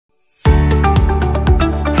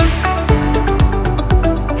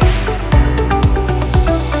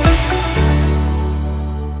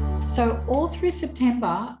through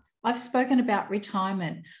September, I've spoken about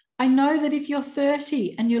retirement. I know that if you're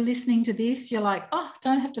 30 and you're listening to this, you're like, oh,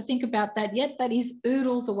 don't have to think about that yet. That is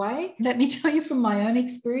oodles away. Let me tell you from my own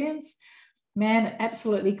experience, man, it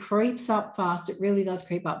absolutely creeps up fast. It really does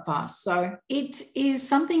creep up fast. So it is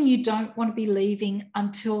something you don't want to be leaving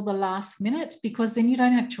until the last minute, because then you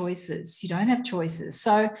don't have choices. You don't have choices.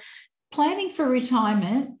 So planning for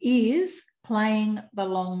retirement is playing the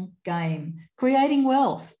long game. Creating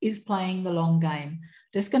wealth is playing the long game.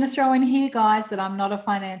 Just going to throw in here, guys, that I'm not a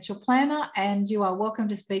financial planner, and you are welcome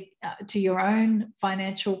to speak to your own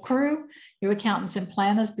financial crew, your accountants and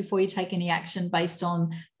planners, before you take any action based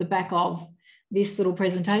on the back of this little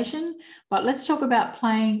presentation. But let's talk about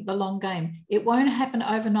playing the long game. It won't happen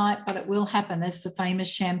overnight, but it will happen, as the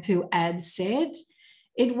famous shampoo ad said.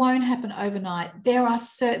 It won't happen overnight. There are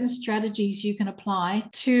certain strategies you can apply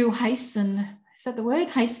to hasten, is that the word?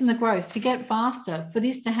 Hasten the growth, to get faster, for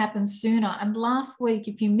this to happen sooner. And last week,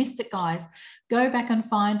 if you missed it, guys, go back and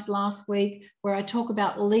find last week where I talk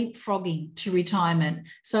about leapfrogging to retirement.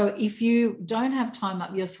 So if you don't have time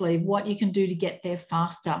up your sleeve, what you can do to get there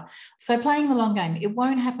faster. So playing the long game, it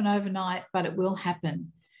won't happen overnight, but it will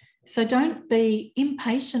happen. So don't be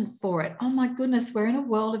impatient for it. Oh my goodness, we're in a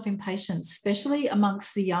world of impatience, especially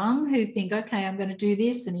amongst the young who think, okay, I'm going to do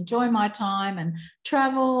this and enjoy my time and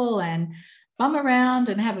travel and bum around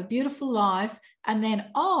and have a beautiful life. And then,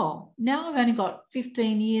 oh, now I've only got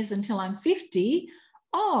 15 years until I'm 50.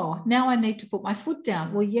 Oh, now I need to put my foot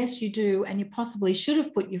down. Well, yes, you do. And you possibly should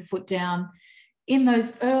have put your foot down in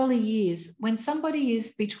those early years. When somebody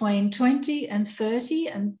is between 20 and 30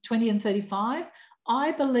 and 20 and 35,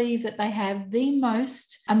 I believe that they have the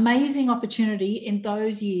most amazing opportunity in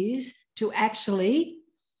those years to actually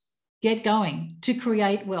get going, to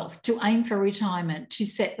create wealth, to aim for retirement, to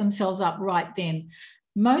set themselves up right then.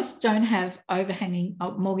 Most don't have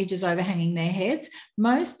mortgages overhanging their heads.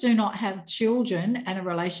 Most do not have children and a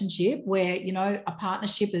relationship where, you know, a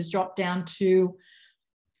partnership has dropped down to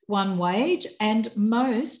one wage, and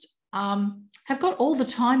most have got all the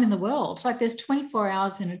time in the world. Like there's 24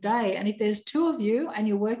 hours in a day. And if there's two of you and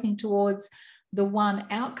you're working towards the one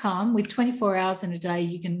outcome with 24 hours in a day,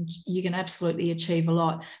 you can absolutely achieve a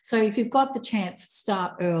lot. So if you've got the chance,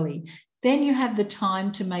 start early. Then you have the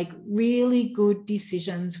time to make really good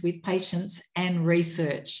decisions with patience and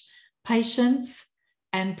research, patience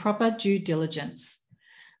and proper due diligence,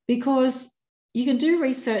 because you can do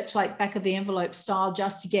research like back of the envelope style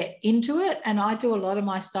just to get into it. And I do a lot of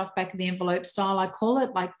my stuff back of the envelope style. I call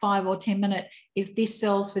it like 5 or 10 minute, if this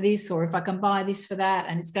sells for this, or if I can buy this for that,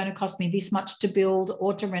 and it's going to cost me this much to build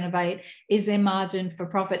or to renovate, is there margin for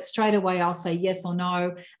profit? Straight away, I'll say yes or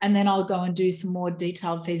no. And then I'll go and do some more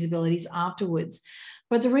detailed feasibilities afterwards.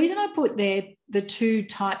 But the reason I put there the two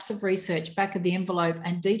types of research, back of the envelope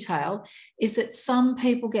and detail, is that some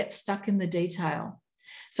people get stuck in the detail.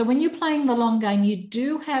 So when you're playing the long game, you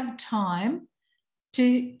do have time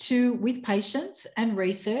to with patience and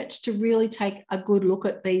research, to really take a good look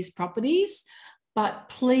at these properties. But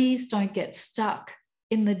please don't get stuck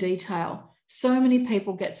in the detail. So many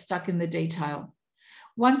people get stuck in the detail.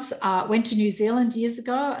 Once went to New Zealand years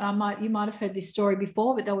ago, and you might have heard this story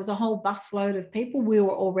before, but there was a whole busload of people. We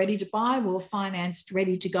were all ready to buy. We were financed,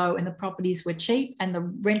 ready to go, and the properties were cheap and the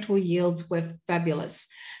rental yields were fabulous.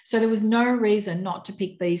 So there was no reason not to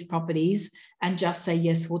pick these properties and just say,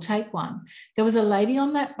 yes, we'll take one. There was a lady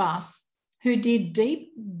on that bus who did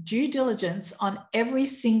deep due diligence on every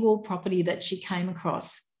single property that she came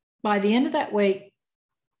across. By the end of that week,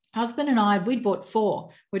 husband and I, we'd bought 4.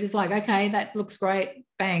 We're just like, okay, that looks great.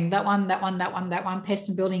 Bang, that one, pest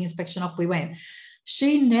and building inspection, off we went.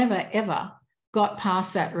 She never, ever got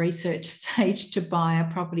past that research stage to buy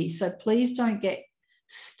a property. So please don't get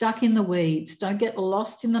stuck in the weeds. Don't get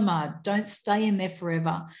lost in the mud. Don't stay in there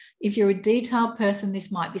forever. If you're a detailed person,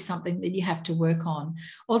 this might be something that you have to work on.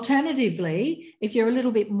 Alternatively, if you're a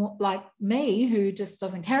little bit more like me, who just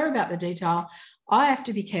doesn't care about the detail, I have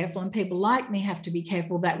to be careful, and people like me have to be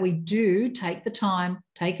careful that we do take the time,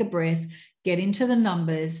 take a breath, get into the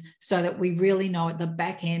numbers, so that we really know at the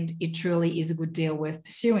back end it truly is a good deal worth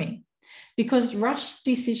pursuing. Because rushed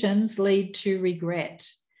decisions lead to regret,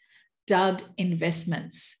 dud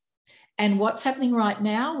investments. And what's happening right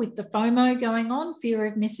now with the FOMO going on, fear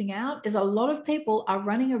of missing out, is a lot of people are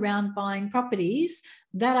running around buying properties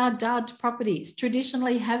that are dud properties,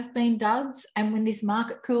 traditionally have been duds. And when this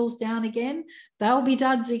market cools down again, they'll be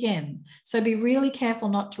duds again. So be really careful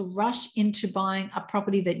not to rush into buying a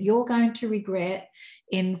property that you're going to regret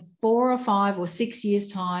in 4 or 5 or 6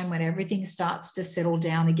 years' time, when everything starts to settle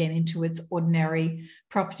down again into its ordinary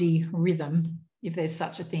property rhythm, if there's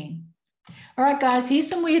such a thing. All right, guys, here's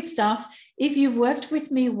some weird stuff. If you've worked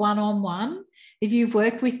with me one-on-one, if you've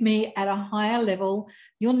worked with me at a higher level,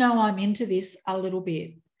 you'll know I'm into this a little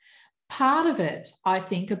bit. Part of it, I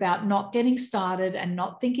think, about not getting started and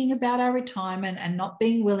not thinking about our retirement and not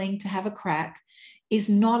being willing to have a crack is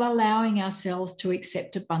not allowing ourselves to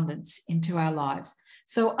accept abundance into our lives.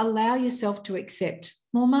 So allow yourself to accept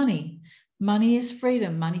more money. Money is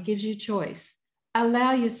freedom. Money gives you choice.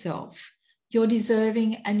 Allow yourself. You're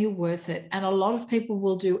deserving and you're worth it. And a lot of people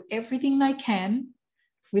will do everything they can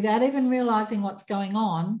without even realizing what's going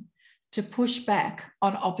on to push back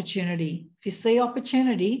on opportunity. If you see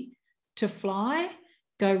opportunity to fly,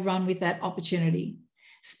 go run with that opportunity.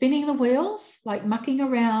 Spinning the wheels, like mucking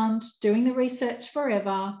around, doing the research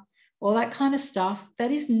forever, all that kind of stuff,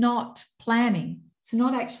 that is not planning. It's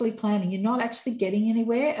not actually planning. You're not actually getting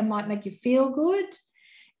anywhere. It might make you feel good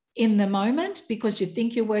in the moment because you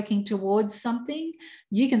think you're working towards something.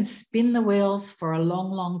 You can spin the wheels for a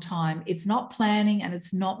long, long time. It's not planning and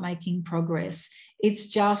it's not making progress. It's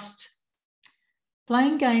just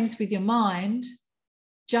playing games with your mind,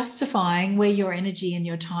 justifying where your energy and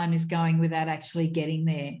your time is going without actually getting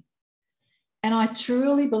there. And I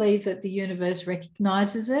truly believe that the universe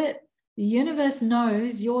recognizes it. The universe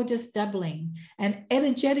knows you're just dabbling, and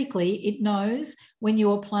energetically it knows when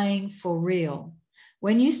you're playing for real.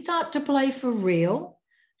 When you start to play for real,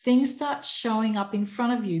 things start showing up in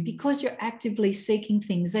front of you because you're actively seeking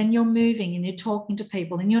things and you're moving and you're talking to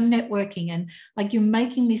people and you're networking and like you're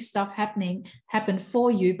making this stuff happen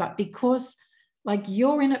for you. But because like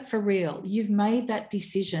you're in it for real, you've made that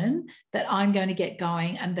decision that I'm going to get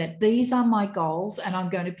going and that these are my goals and I'm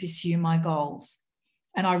going to pursue my goals.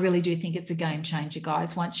 And I really do think it's a game changer,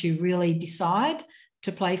 guys. Once you really decide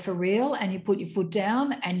to play for real and you put your foot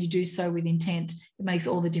down and you do so with intent, it makes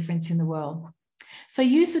all the difference in the world. So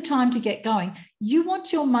use the time to get going. You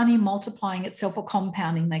want your money multiplying itself, or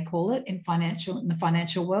compounding, they call it in the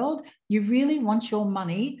financial world. You really want your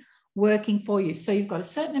money working for you. So you've got a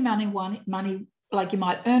certain amount of money, like you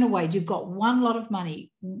might earn a wage. You've got one lot of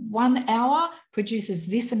money. 1 hour produces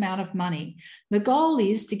this amount of money. The goal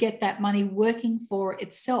is to get that money working for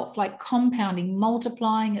itself, like compounding,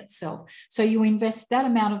 multiplying itself. So you invest that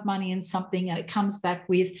amount of money in something and it comes back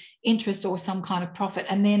with interest or some kind of profit.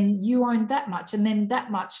 And then you own that much, and then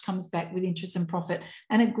that much comes back with interest and profit,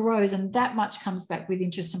 and it grows, and that much comes back with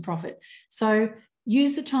interest and profit. So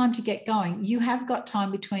use the time to get going. You have got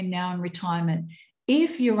time between now and retirement.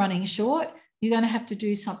 If you're running short, you're going to have to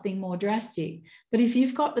do something more drastic. But if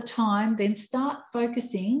you've got the time, then start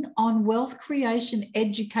focusing on wealth creation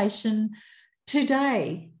education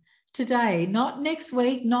today, not next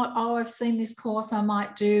week, not, oh, I've seen this course I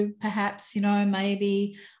might do, perhaps,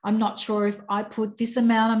 maybe I'm not sure if I put this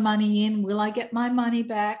amount of money in, will I get my money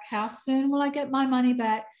back? How soon will I get my money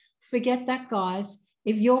back? Forget that, guys.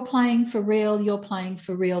 If you're playing for real, you're playing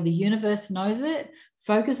for real. The universe knows it.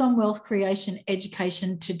 Focus on wealth creation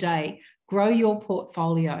education today. Grow your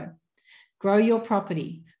portfolio, grow your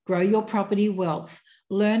property wealth.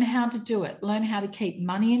 Learn how to do it. Learn how to keep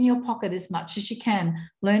money in your pocket as much as you can.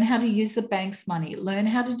 Learn how to use the bank's money. Learn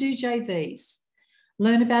how to do JVs.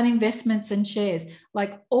 Learn about investments and shares.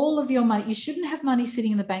 Like all of your money, you shouldn't have money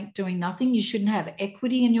sitting in the bank doing nothing. You shouldn't have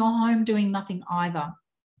equity in your home doing nothing either.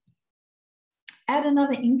 Add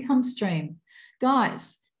another income stream.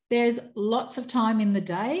 Guys, there's lots of time in the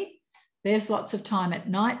day. There's lots of time at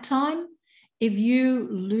night time. If you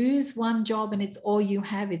lose one job and it's all you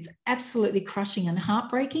have, it's absolutely crushing and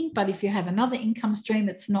heartbreaking. But if you have another income stream,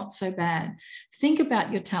 it's not so bad. Think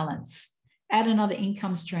about your talents. Add another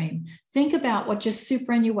income stream. Think about what your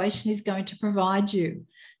superannuation is going to provide you.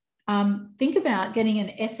 Think about getting an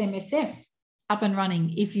SMSF up and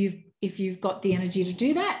running if you've got the energy to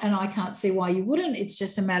do that. And I can't see why you wouldn't. It's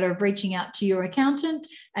just a matter of reaching out to your accountant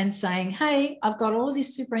and saying, hey, I've got all of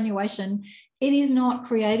this superannuation. It is not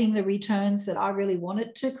creating the returns that I really want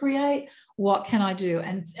it to create. What can I do?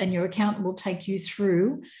 And your accountant will take you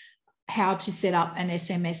through how to set up an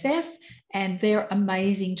SMSF. And they're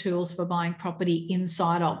amazing tools for buying property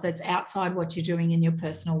inside of, that's outside what you're doing in your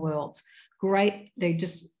personal worlds. Great. They're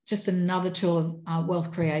just another tool of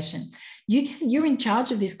wealth creation. You're in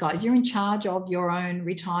charge of this, guys. You're in charge of your own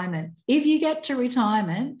retirement. If you get to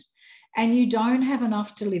retirement and you don't have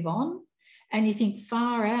enough to live on, and you think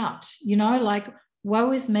far out, like,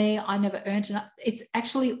 woe is me, I never earned enough. It's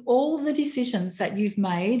actually all the decisions that you've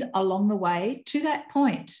made along the way to that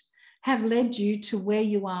point have led you to where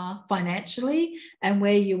you are financially and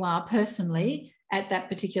where you are personally at that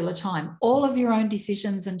particular time. All of your own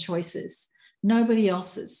decisions and choices, nobody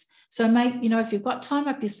else's. So if you've got time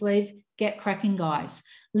up your sleeve, get cracking, guys.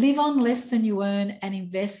 Live on less than you earn and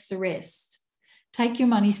invest the rest. Take your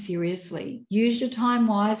money seriously. Use your time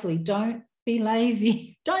wisely. Don't be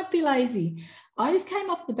lazy. Don't be lazy. I just came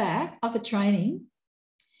off the back of a training,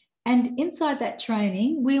 and inside that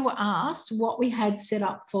training, we were asked what we had set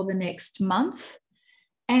up for the next month.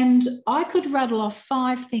 And I could rattle off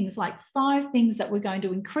 5 things, like 5 things that were going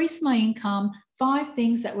to increase my income, 5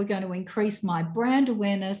 things that were going to increase my brand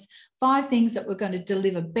awareness, 5 things that were going to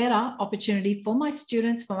deliver better opportunity for my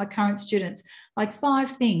students, for my current students, like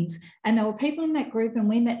 5 things. And there were people in that group, and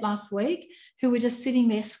we met last week, who were just sitting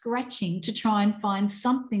there scratching to try and find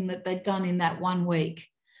something that they'd done in that 1 week.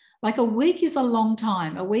 Like a week is a long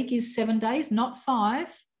time. A week is 7 days, not 5,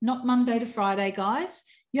 not Monday to Friday, guys.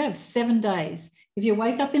 You have 7 days. If you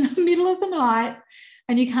wake up in the middle of the night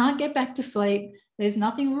and you can't get back to sleep, there's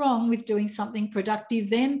nothing wrong with doing something productive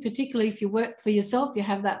then, particularly if you work for yourself, you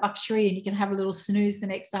have that luxury and you can have a little snooze the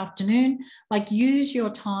next afternoon. Like, use your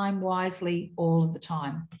time wisely all of the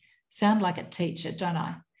time. Sound like a teacher, don't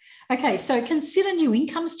I? Okay, so consider new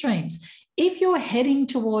income streams. If you're heading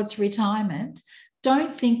towards retirement,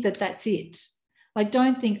 don't think that that's it. Like,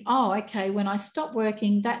 don't think, oh, okay, when I stop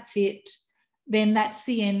working, that's it. Then that's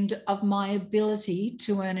the end of my ability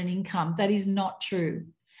to earn an income. That is not true.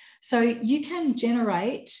 So you can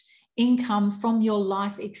generate income from your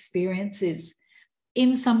life experiences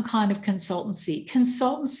in some kind of consultancy.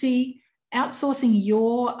 Consultancy, outsourcing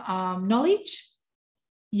your knowledge,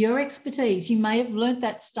 your expertise. You may have learned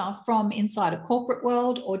that stuff from inside a corporate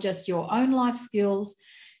world or just your own life skills.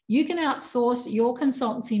 You can outsource your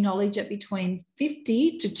consultancy knowledge at between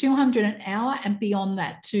 50 to 200 an hour and beyond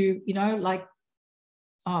that to, you know, like,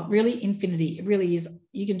 really infinity. It really is.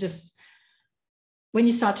 You can just, when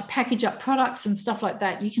you start to package up products and stuff like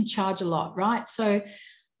that, you can charge a lot, right? So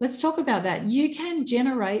let's talk about that. You can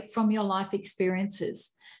generate from your life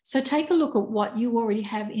experiences. So take a look at what you already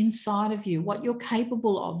have inside of you, what you're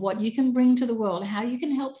capable of, what you can bring to the world, how you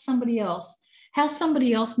can help somebody else, how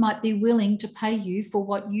somebody else might be willing to pay you for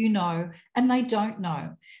what you know and they don't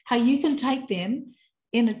know, how you can take them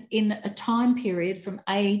in a time period from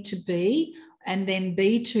A to B, and then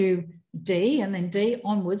B to D, and then D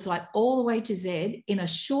onwards, like all the way to Z in a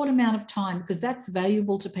short amount of time, because that's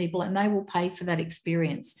valuable to people and they will pay for that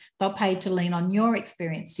experience. They'll pay to lean on your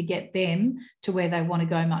experience to get them to where they want to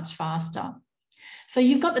go much faster. So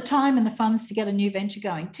you've got the time and the funds to get a new venture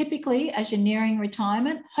going. Typically, as you're nearing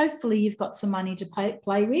retirement, hopefully you've got some money to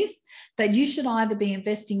play with that you should either be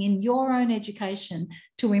investing in your own education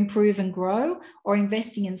to improve and grow, or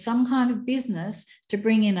investing in some kind of business to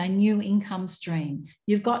bring in a new income stream.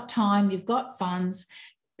 You've got time, you've got funds,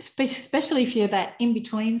 especially if you're that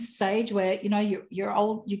in-between stage where, you know, you're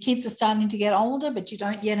old, your kids are starting to get older, but you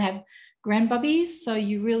don't yet have grandbubbies. So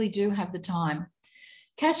you really do have the time.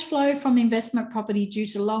 Cash flow from investment property due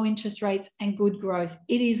to low interest rates and good growth.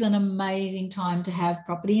 It is an amazing time to have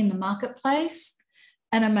property in the marketplace,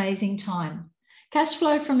 an amazing time. Cash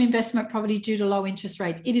flow from investment property due to low interest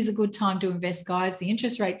rates. It is a good time to invest, guys. The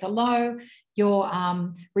interest rates are low. Your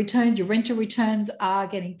returns, your rental returns are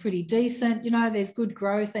getting pretty decent. You know, there's good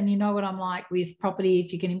growth, and you know what I'm like with property.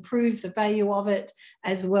 If you can improve the value of it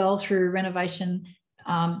as well through renovation,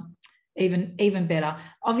 even better.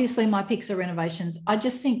 Obviously, my picks are renovations. I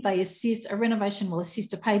just think they assist. A renovation will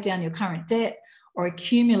assist to pay down your current debt or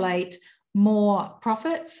accumulate more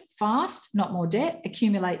profits fast, not more debt,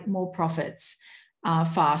 accumulate more profits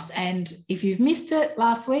fast. And if you've missed it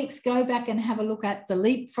last week's, go back and have a look at the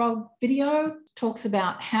leapfrog video. Talks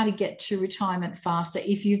about how to get to retirement faster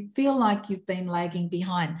if you feel like you've been lagging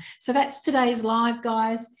behind. So that's today's live,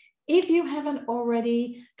 guys. If you haven't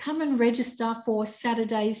already, come and register for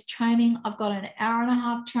Saturday's training. I've got an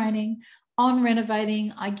hour-and-a-half training on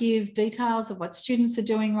renovating. I give details of what students are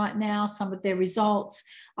doing right now, some of their results.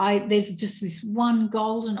 There's just this one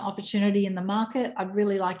golden opportunity in the market I'd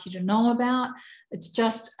really like you to know about. It's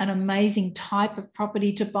just an amazing type of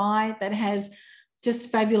property to buy that has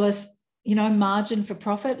just fabulous, you know, margin for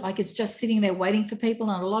profit. Like, it's just sitting there waiting for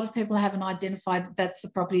people, and a lot of people haven't identified that that's the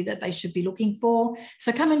property that they should be looking for.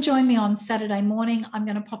 So come and join me on Saturday morning. I'm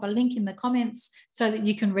going to pop a link in the comments so that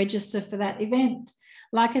you can register for that event.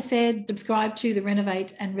 Like I said, subscribe to the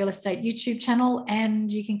Renovate and Real Estate YouTube channel,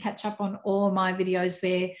 and you can catch up on all of my videos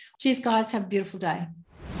there. Cheers, guys. Have a beautiful day.